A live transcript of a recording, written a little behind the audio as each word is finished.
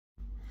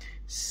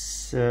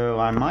So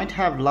I might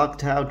have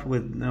lucked out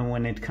with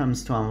when it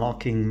comes to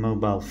unlocking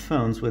mobile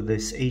phones with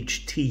this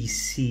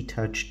HTC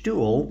Touch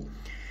Dual,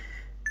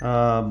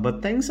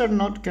 but things are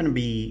not going to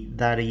be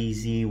that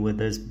easy with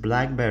this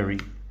Blackberry.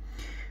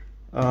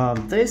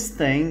 This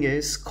thing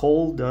is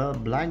called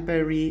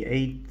Blackberry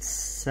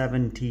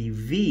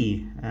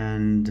 870V,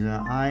 and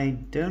I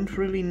don't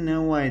really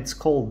know why it's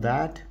called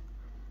that,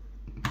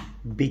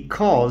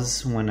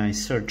 because when I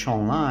search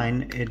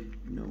online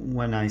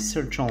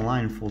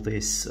for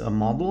this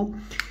model,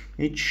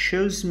 it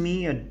shows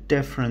me a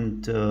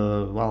different,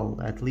 well,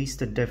 at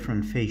least a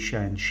different fascia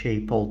and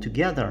shape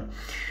altogether.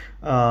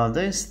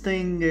 This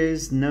thing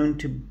is known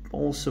to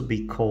also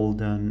be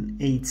called an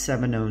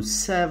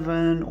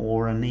 8707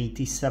 or an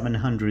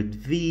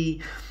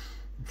 8700V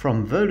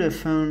from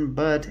Vodafone,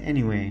 but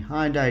anyway,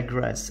 I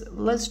digress.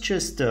 Let's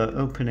just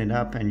open it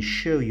up and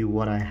show you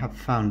what I have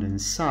found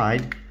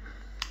inside.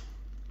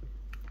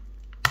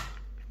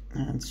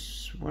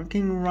 It's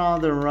working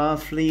rather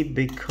roughly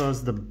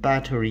because the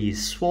battery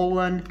is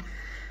swollen,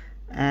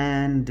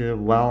 and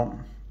well,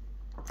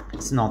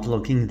 it's not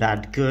looking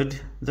that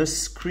good. The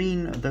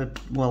screen, the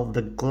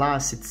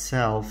glass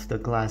itself, the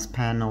glass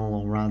panel,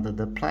 or rather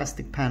the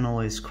plastic panel,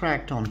 is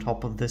cracked on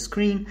top of the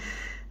screen,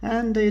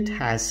 and it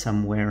has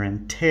some wear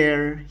and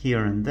tear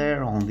here and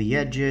there on the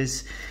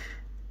edges,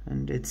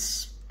 and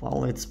it's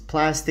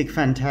plastic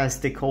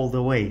fantastic all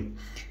the way.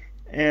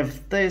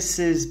 If this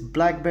is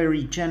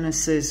Blackberry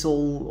Genesis,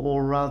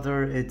 or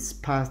rather its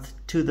path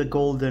to the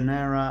golden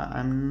era,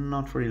 I'm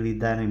not really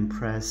that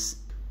impressed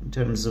in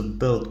terms of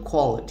build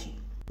quality.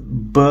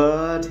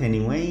 But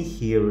anyway,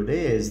 here it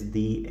is,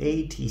 the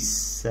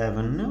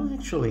 87, no,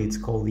 actually it's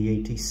called the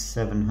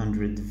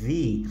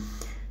 8700V.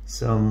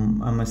 So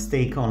a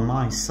mistake on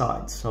my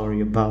side,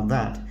 sorry about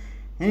that.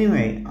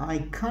 Anyway,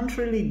 I can't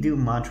really do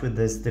much with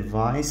this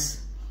device,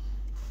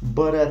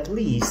 but at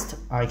least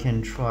I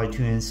can try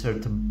to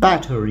insert a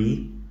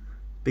battery,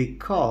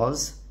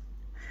 because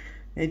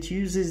it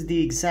uses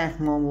the exact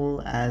model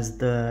as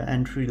the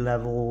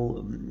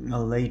entry-level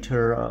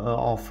later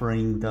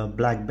offering, the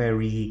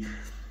Blackberry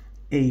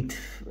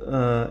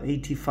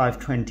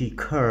 8520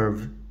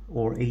 curve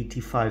or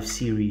 85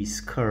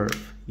 series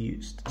curve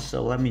used.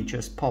 So let me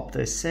just pop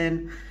this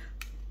in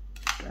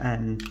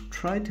and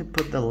try to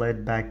put the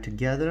lid back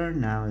together.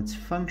 Now it's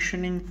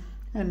functioning,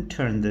 and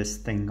turn this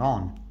thing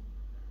on.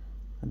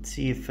 Let's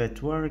see if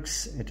it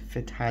works, if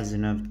it has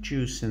enough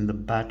juice in the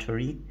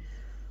battery.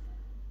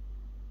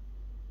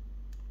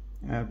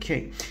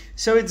 Okay,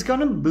 so it's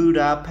gonna boot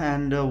up,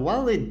 and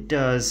while it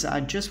does, I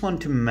just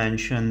want to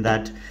mention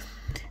that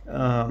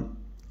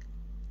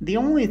the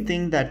only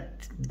thing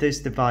that this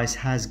device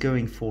has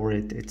going for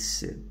it,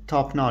 it's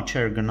top-notch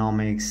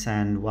ergonomics,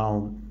 and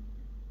well,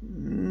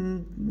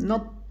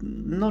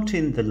 not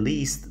in the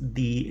least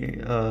the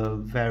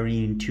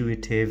very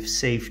intuitive,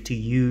 safe to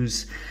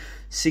use,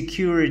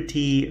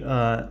 security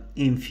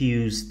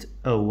infused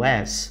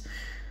OS.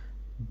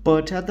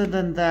 But other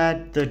than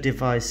that, the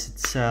device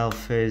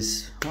itself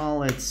is,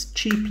 well, it's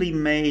cheaply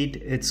made,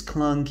 it's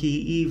clunky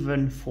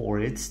even for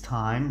its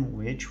time,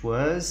 which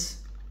was,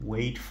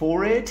 wait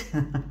for it,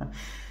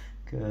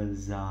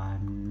 because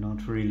I'm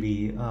not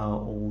really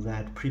all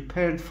that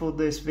prepared for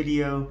this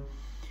video.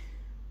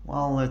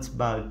 Well, it's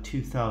about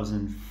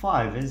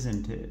 2005,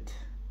 isn't it?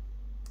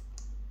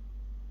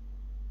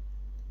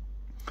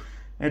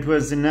 It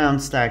was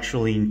announced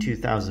actually in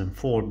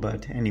 2004,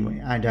 but anyway,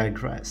 I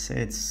digress.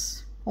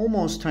 It's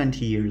almost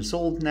 20 years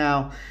old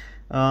now.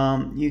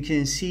 You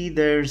can see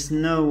there's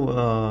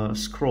no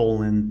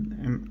scroll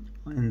in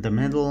the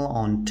middle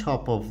on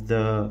top of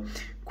the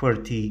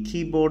QWERTY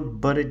keyboard,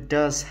 but it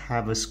does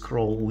have a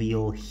scroll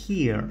wheel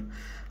here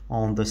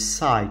on the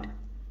side.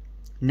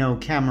 No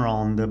camera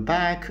on the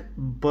back,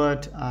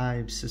 but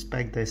I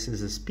suspect this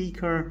is a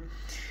speaker,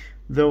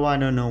 though I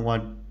don't know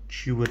what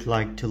you would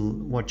want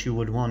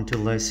to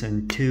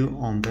listen to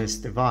on this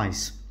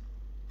device.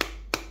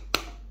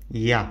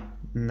 Yeah,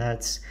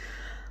 that's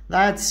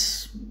cell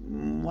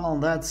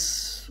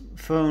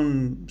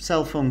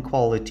phone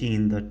quality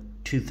in the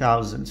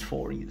 2000s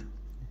for you,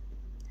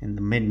 in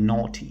the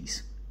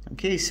mid-noughties.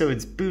 Okay, so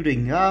it's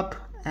booting up,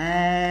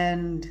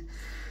 and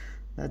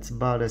that's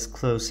about as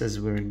close as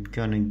we're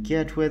gonna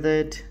get with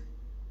it,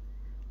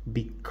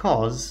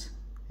 because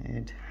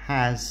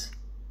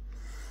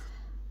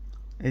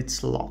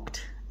it's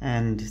locked.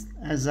 And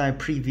as I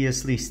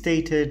previously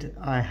stated,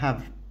 I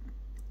have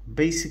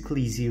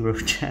basically zero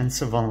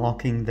chance of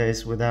unlocking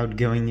this without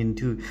going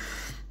into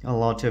a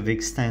lot of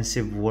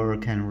extensive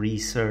work and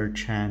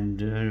research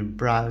and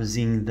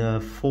browsing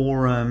the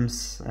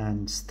forums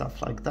and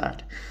stuff like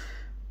that,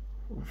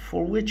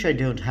 for which I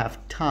don't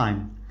have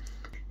time.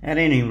 At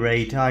any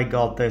rate, I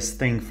got this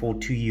thing for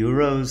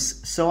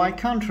 €2, so I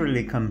can't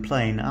really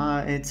complain.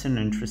 It's an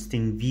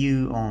interesting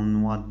view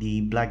on what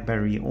the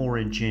Blackberry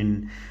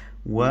origin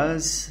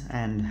was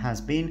and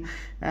has been,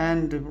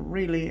 and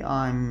really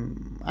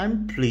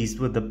I'm pleased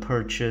with the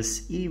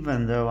purchase,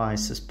 even though I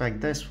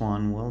suspect this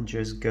one will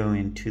just go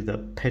into the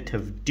pit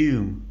of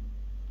doom.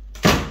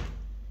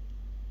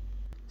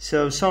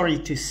 So sorry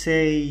to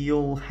say,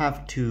 you'll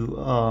have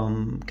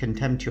to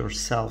content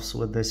yourselves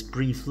with this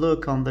brief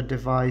look on the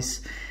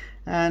device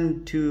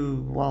and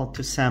to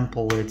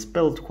sample its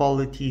build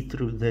quality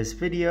through this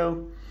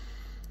video,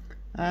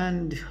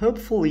 and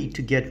hopefully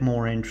to get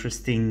more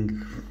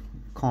interesting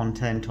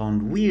content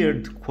on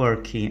weird,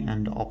 quirky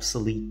and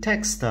obsolete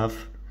tech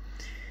stuff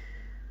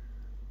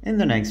in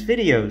the next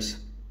videos.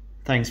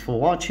 Thanks for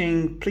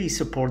watching, please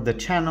support the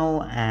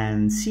channel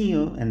and see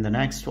you in the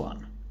next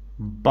one.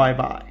 Bye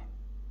bye.